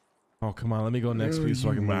 Oh, come on. Let me go next, please, so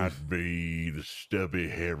I You can might move. be the stubby,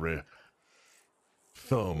 hairy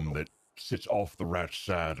thumb that sits off the right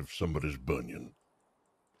side of somebody's bunion.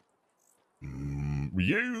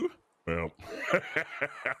 You? Well,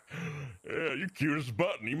 yeah, you're cute as a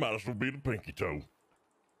button. You might as well be the pinky toe.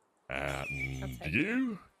 And take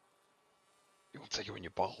you? You won't take it when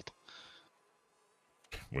you're bald.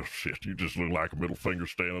 Well, shit, you just look like a middle finger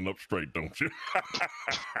standing up straight, don't you?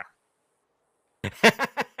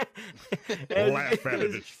 Laugh at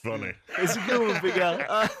it, it's funny. It's a good one, big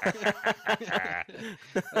guy.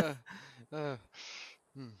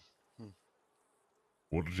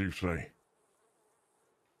 What did you say?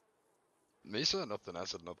 Me said nothing. I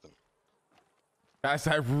said nothing. Guys,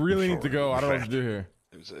 I really need to Sorry, go. I don't know what fat. to do here.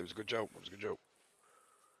 It was a good joke. It was a good joke.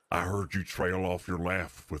 I heard you trail off your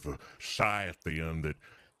laugh with a sigh at the end that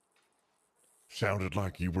sounded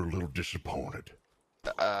like you were a little disappointed.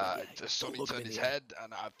 Sonny look turned in his the eye. head,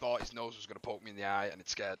 and I thought his nose was gonna poke me in the eye, and it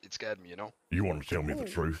scared me. You know? You want to tell me the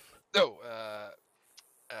truth? No,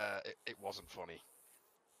 it wasn't funny.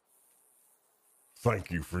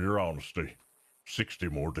 Thank you for your honesty. 60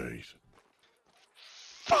 more days.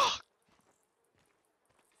 Fuck.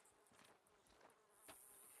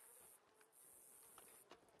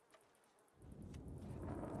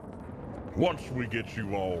 Once we get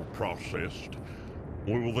you all processed,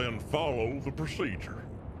 we will then follow the procedure.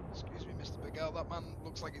 Excuse me, Mr. Big Al. That man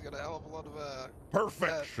looks like he's got a hell of a lot of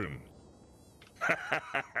Perfection.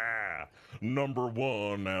 number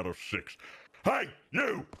 1 out of 6. Hey,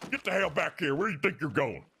 you! Get the hell back here. Where do you think you're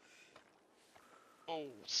going? Oh,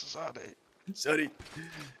 Society. Sonny,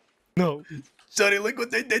 No. Sonny, look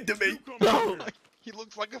what they did to me. You come here. He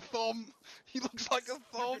looks like a thumb. He looks like a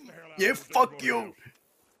thumb. Get the hell out Yeah, of here. fuck you.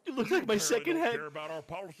 You look like my second head. Care about our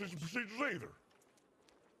policies and procedures either.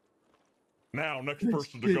 Now, next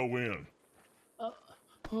person to go in. I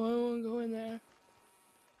won't go in there.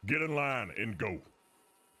 Get in line and go.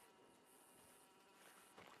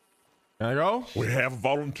 Can I go? We have a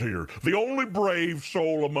volunteer, the only brave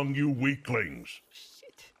soul among you weaklings.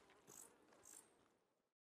 Shit.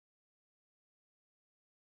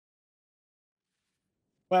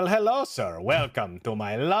 Well, hello, sir. Welcome to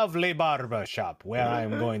my lovely barber shop, where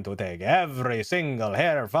I'm going to take every single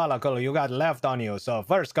hair follicle you got left on you. So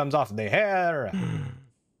first comes off the hair,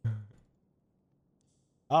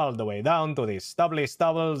 all the way down to the stubbly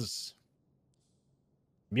stubbles.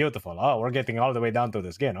 Beautiful. Oh, we're getting all the way down to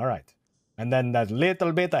the skin. All right. And then that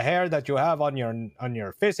little bit of hair that you have on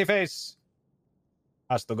your facey face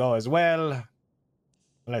has to go as well.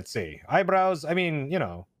 Let's see. Eyebrows. I mean, you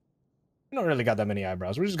know, we don't really got that many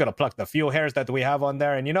eyebrows. We're just gonna pluck the few hairs that we have on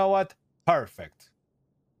there, and you know what? Perfect.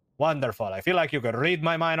 Wonderful. I feel like you could read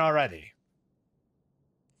my mind already.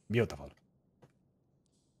 Beautiful.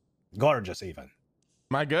 Gorgeous, even.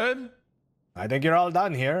 Am I good? I think you're all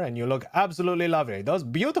done here, and you look absolutely lovely. Those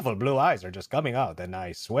beautiful blue eyes are just coming out, and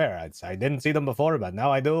I swear, I didn't see them before, but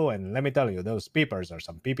now I do, and let me tell you, those peepers are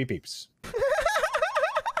some peepee peeps.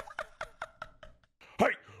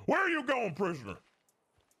 Hey, where are you going, prisoner?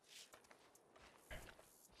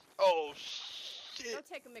 Oh, shit. Go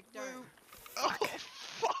take a McDonald's. Oh,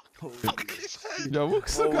 fuck. Look at his head. Yo,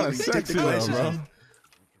 looks so kind Holy of sexy though, glasses bro. on.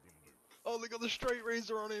 Oh, they got the straight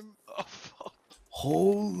razor on him. Oh, fuck.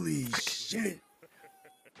 Holy shit.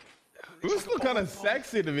 Looks still kind of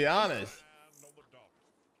sexy, to be honest.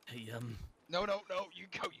 Hey, No, you go. You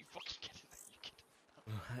fucking get in there. You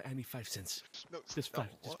get in I need 5 cents. there. No, Just no, 5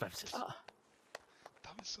 what? cents. Damn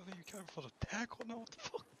it, Sonny, you going for the tag or no? What the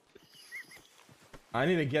fuck? I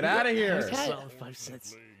need to get out of here. Okay. Solid 5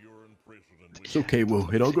 cents. It's okay, Will.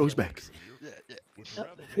 It all goes back. Yeah.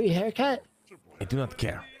 Free haircut. I do not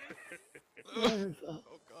care. Wonderful.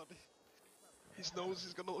 Oh, God. His nose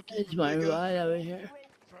is gonna look It's even my bigger. ride over here.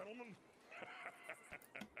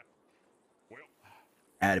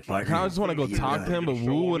 Add it, I partner. kind of just want to go talk to him, but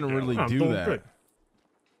Wu wouldn't really I'm do doing that. good.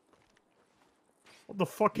 What the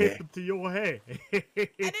fuck Yeah. happened to your hair? I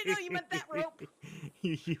didn't know you meant that rope.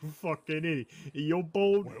 You fucking idiot. Your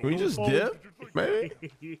bone. Can we just dip, maybe?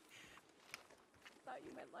 Thought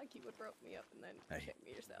you meant like you would rope me up and then Hey. hit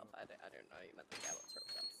me yourself. I didn't know you meant the gallows rope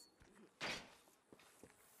jumps.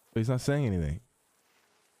 But he's not saying anything.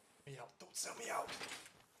 Don't sell me out.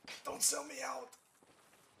 Don't sell me out.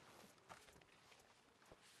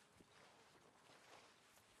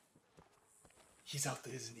 He's out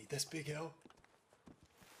there, isn't he? This big L?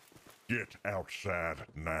 Get outside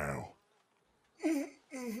now.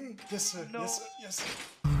 Yes, sir. No. Yes, sir. Yes,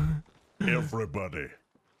 sir. Everybody.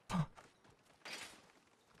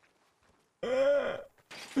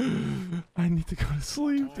 I need to go to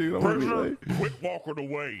sleep, dude. I'm gonna be Prisoner, late. quit walking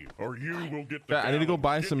away, or you will get the Yeah, I need to go gallows.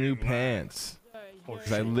 buy Get some new in line. pants.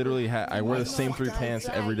 Because I literally I wear the same 3 pants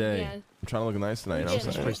every day. I'm trying to look nice tonight, you know what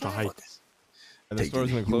I'm saying? Place to hide. And the store's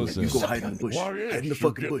gonna close You soon. go hide in the bush. Why, Hide yes, in the you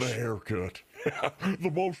fucking get bush. the haircut.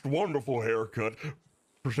 The most wonderful haircut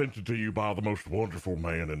presented to you by the most wonderful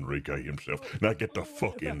man, Enrique himself. Now get the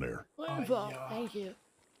fuck in there. Wonderful. Thank you.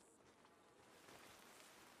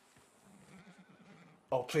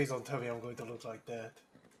 Oh, please don't tell me I'm going to look like that.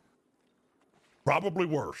 Probably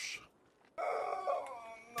worse.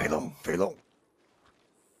 Philo.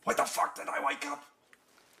 Why the fuck did I wake up?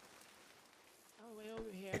 Oh, way over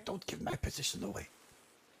here. Hey, don't give my position away.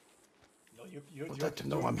 No, you're let them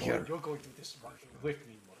know I'm here. You're going to this market with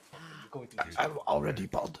me, motherfucker. You're going to this. I'm already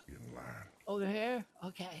bald. In line. Over here?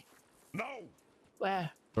 Okay. No! Where?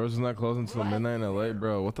 Doors is not closing until midnight in LA,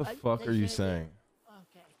 bro. What the fuck are you saying?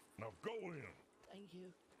 Okay. Now go in. Thank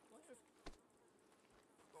you.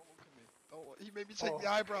 Don't look at me. Don't. He made me take the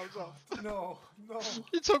eyebrows off. No.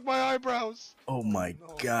 He took my eyebrows. Oh my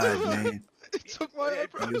god, man. He took my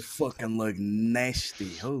eyebrows. You fucking look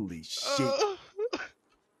nasty. Holy shit.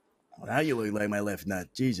 Now you look like my left nut.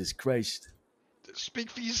 Jesus Christ. Speak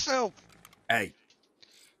for yourself. Hey.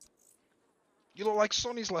 You look like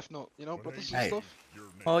Sonny's left nut, you know, brothers and Hey. stuff.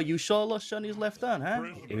 Oh, you saw lost Sonny's left on, huh?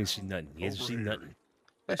 He didn't see nothing. He hasn't seen nothing.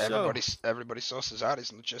 Everybody saw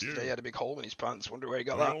Cesare's nut yesterday. He had a big hole in his pants. Wonder where he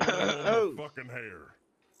got The only that. one with Oh. fucking hair.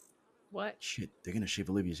 What? Shit, they're gonna shave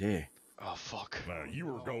Olivia's hair. Oh fuck. Now you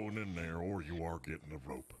are going in there, or you are getting a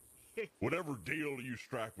rope. Whatever deal you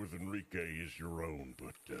strike with Enrique is your own,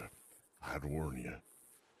 but I'd warn you,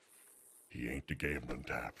 he ain't the gambling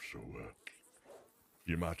type, so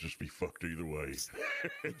you might just be fucked either way.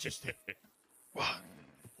 Just What?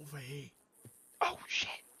 over here. Oh shit!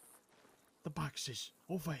 The boxes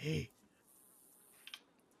over here.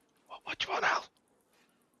 What you want, Al?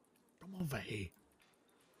 Come over here.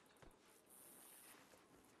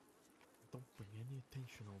 Don't bring any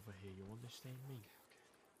attention over here. You understand me?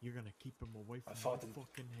 You're gonna keep him away from I fought the in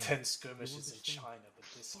fucking head. 10 skirmishes in understand? China, but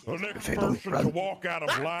this The game... next person to walk out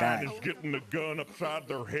of line is getting the gun upside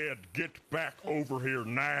their head. Get back over here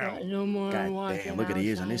now. No more God walking damn, look at the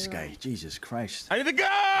ears on this outside. guy. Jesus Christ. I need to go.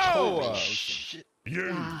 Holy shit! You.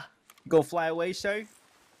 Ah, Go fly away, sir?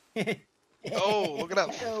 Oh, look at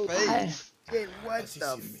that so face! What Does he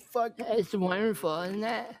the see me? fuck? it's wonderful, isn't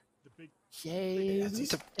it? Shave.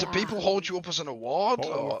 Do people hold you up as an award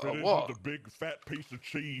Oh, if or it what? isn't a big fat piece of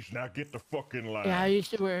cheese, now get the fucking line. Yeah, I used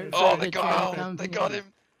to work Oh, for they the got trail him! They company. got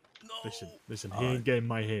him! Listen, he ain't getting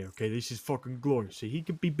my hair, okay? This is fucking glorious. See, he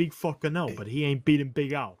could be Big fucking Al, but he ain't beating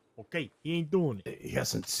Big Al, okay? He ain't doing it. He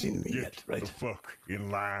hasn't seen me Get yet, right? the fuck in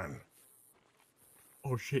line.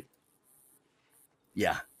 Oh shit.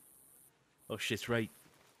 Yeah. Oh, shit's right.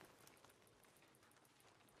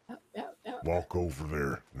 Yep. Walk over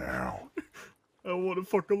there now. I don't want to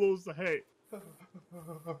fucking lose the hat.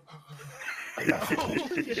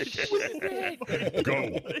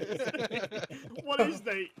 Go. What is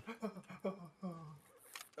that?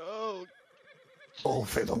 Oh, Oh,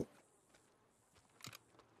 Fiddle.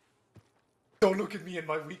 Don't look at me in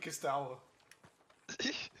my weakest hour.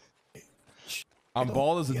 I'm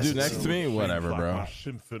bald as the Yes, dude it's next so to me. Seems Whatever, like bro. My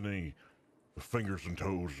symphony of fingers and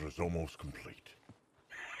toes is almost complete.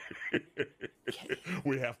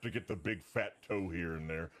 We have to get the big fat toe here and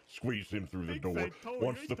there, squeeze him through the Big door fat toe? You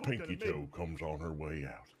once ain't the talking pinky to me. toe comes on her way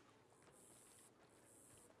out.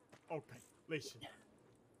 Okay, listen.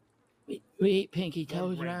 We eat pinky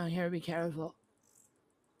toes ring. around here. Be careful.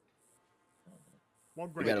 One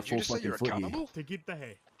We grand got a did you full just say fucking you're a foot here. cannibal? to get the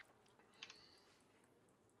hair.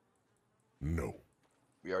 No.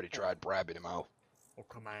 We already tried bribing him out. Oh,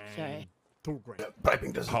 come on. Sorry. 2 grand.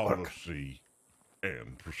 Bribing doesn't work. Policy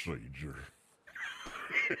and procedure.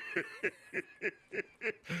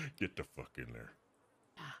 Get the fuck in there.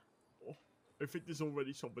 Oh, I think there's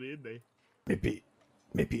already somebody in there.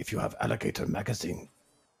 Maybe if you have Alligator magazine.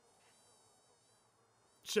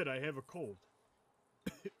 Shit, I have a cold.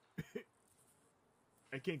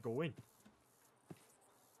 I can't go in.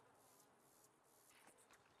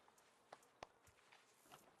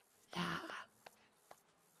 Ah,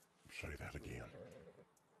 Say that again.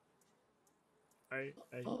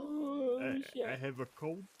 oh, I shit. have a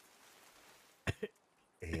cold.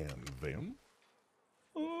 And then?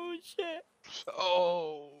 Oh, shit.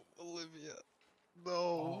 Oh, Olivia.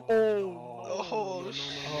 No. Oh, shit.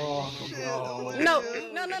 No, Olivia. no.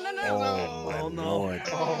 Oh, Lord.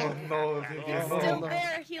 Oh no, It's still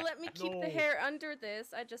there. He let me keep the No. hair under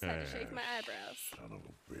this. I just had to shave my eyebrows. Son of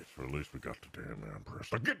a bitch. Well, at least we got the damn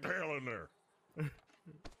impress. Now get the hell in there. He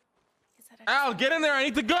said I Al, get in there. I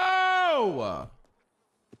need to go.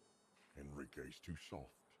 Enrique's too soft.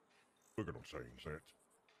 Look at him saying that.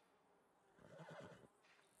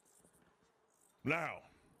 Now,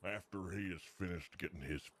 after he is finished getting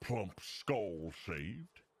his plump skull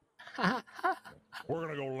shaved, we're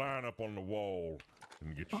gonna go line up on the wall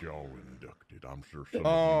and get y'all inducted. I'm sure some Oh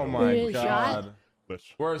of you know my Really god. shot? Let's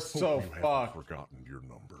We're hope so you haven't fucked. forgotten your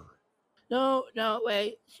number. No,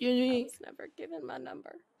 wait. Excuse I me. was never given my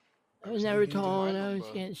number. I was never Give me told my I was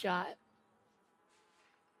number. getting shot.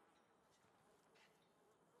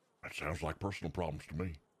 That sounds like personal problems to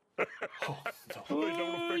me. Oh, They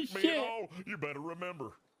don't affect me shit. at all. You better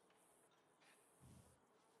remember.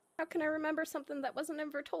 How can I remember something that wasn't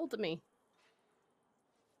ever told to me?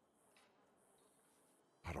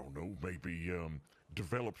 I don't know, maybe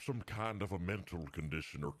develop some kind of a mental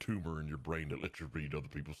condition or tumor in your brain that lets you read other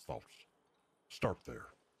people's thoughts. Start there.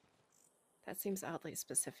 That seems oddly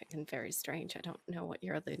specific and very strange. I don't know what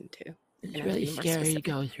you're alluding to. It's You're gonna have to really be more scary to specific.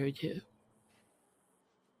 go through, too.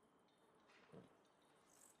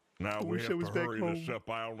 Now I we wish have I was to back hurry this home. up.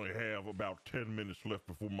 I only have about 10 minutes left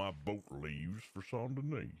before my boat leaves for Saint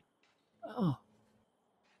Denis. Oh.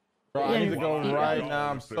 Bro, I need to Yeah, go yeah. right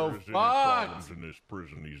now. I'm If there so is any problems fucked. in this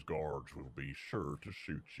prison, these guards will be sure to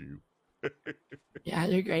shoot you. Yeah,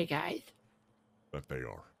 they're great guys. That they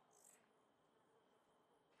are.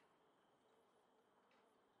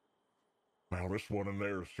 Well, this one in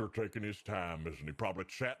there is sure taking his time, isn't he? Probably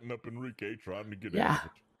chatting up Enrique, trying to get Yeah. out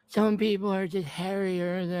of it. Some people are just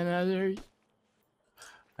hairier than others.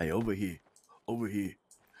 Hey, over here. Over here.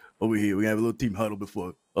 Over here. We have a little team huddle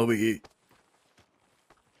before. Over here.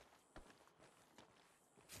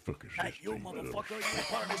 Fuck is Hey, this you team motherfucker, does? you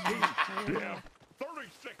part of this team. Yeah, 30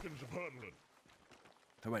 seconds of huddling.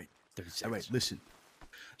 All right. All right, listen.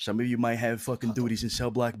 Some of you might have fucking duties in cell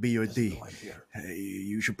block B or D. Hey,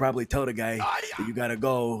 you should probably tell the guy that you gotta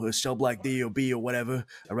go cell block D or B or whatever.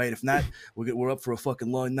 All right, if not, we're up for a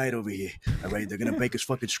fucking long night over here. All right, they're gonna make us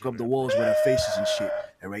fucking scrub the walls with our faces and shit.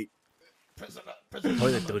 All right.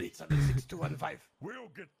 Toilet duty. 76215. We'll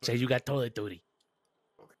get Say you got toilet duty.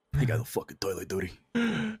 You got the fucking toilet duty.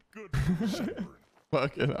 good.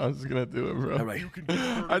 Fuck it, I was just gonna do it, bro. All right.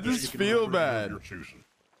 I just feel bad.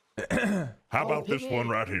 How about this one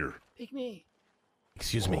right here? Pick me.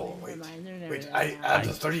 Excuse me. Wait, I add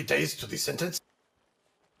 30 days to the sentence?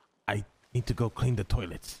 I need to go clean the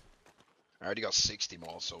toilets. I already got 60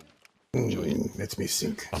 more, so enjoy it. Let me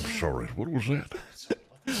think. I'm sorry, what was that?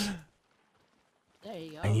 There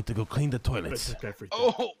you go. I need to go clean the They toilets. took everything.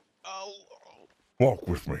 Oh! Walk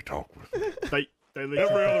with me, talk with me. They Every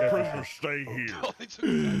literally other took prisoner stay here. Oh, they took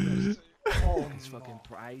my Oh, his fucking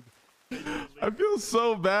pride. I feel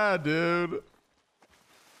so bad, dude.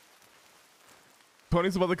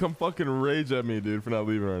 Tony's about to come fucking rage at me, dude, for not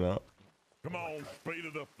leaving right now. Come on, speed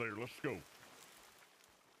it up there, let's go.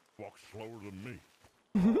 Walk slower than me.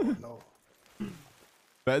 No.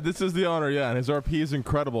 This is the honor, yeah, and his RP is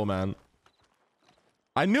incredible, man.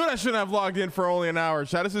 I knew I shouldn't have logged in for only an hour,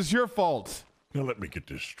 Chad. This is your fault. Now let me get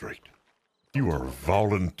this straight. You are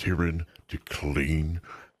volunteering to clean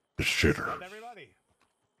the shitter. Everybody.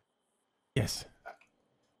 Yes.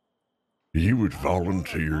 You would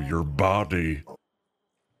volunteer your body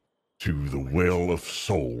to the well of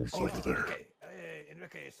souls over there.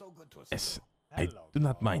 Enrique, it's so good to see Yes. I do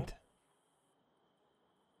not mind.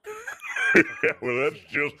 Yeah, well,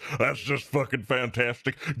 that's just fucking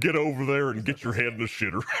fantastic. Get over there and get your head in the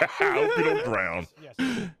shitter. I hope you don't drown. Yes.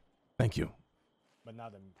 Thank you. But now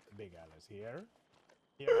the big Alice here.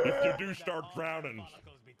 If you do start drowning,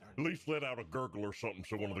 at least let out a gurgle or something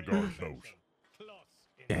so one of the guards knows.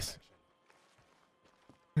 Yes.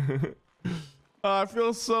 Oh, I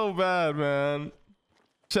feel so bad, man.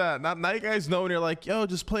 Chat, now you guys know when you're like, yo,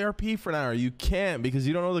 just play RP for an hour. You can't because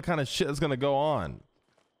you don't know the kind of shit that's gonna go on.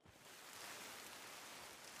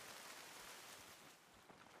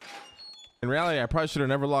 In reality, I probably should have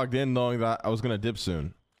never logged in knowing that I was gonna dip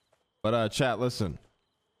soon. But chat, listen.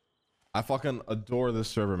 I fucking adore this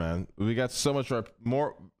server, man. We got so much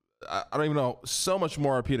more. I don't even know, so much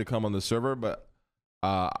more RP to come on this server. But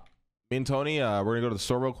me and Tony, we're gonna go to the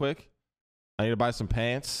store real quick. I need to buy some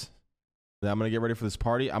pants. Then I'm gonna get ready for this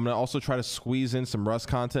party. I'm gonna also try to squeeze in some Rust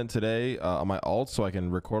content today on my alt so I can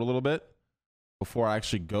record a little bit before I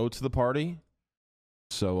actually go to the party.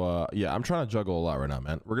 So yeah, I'm trying to juggle a lot right now,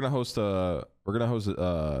 man. We're gonna host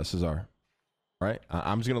Cesar. All right,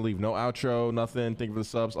 I'm just gonna leave no outro, nothing. Thank you for the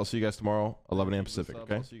subs. I'll see you guys tomorrow, 11 a.m. Pacific.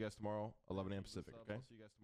 Okay.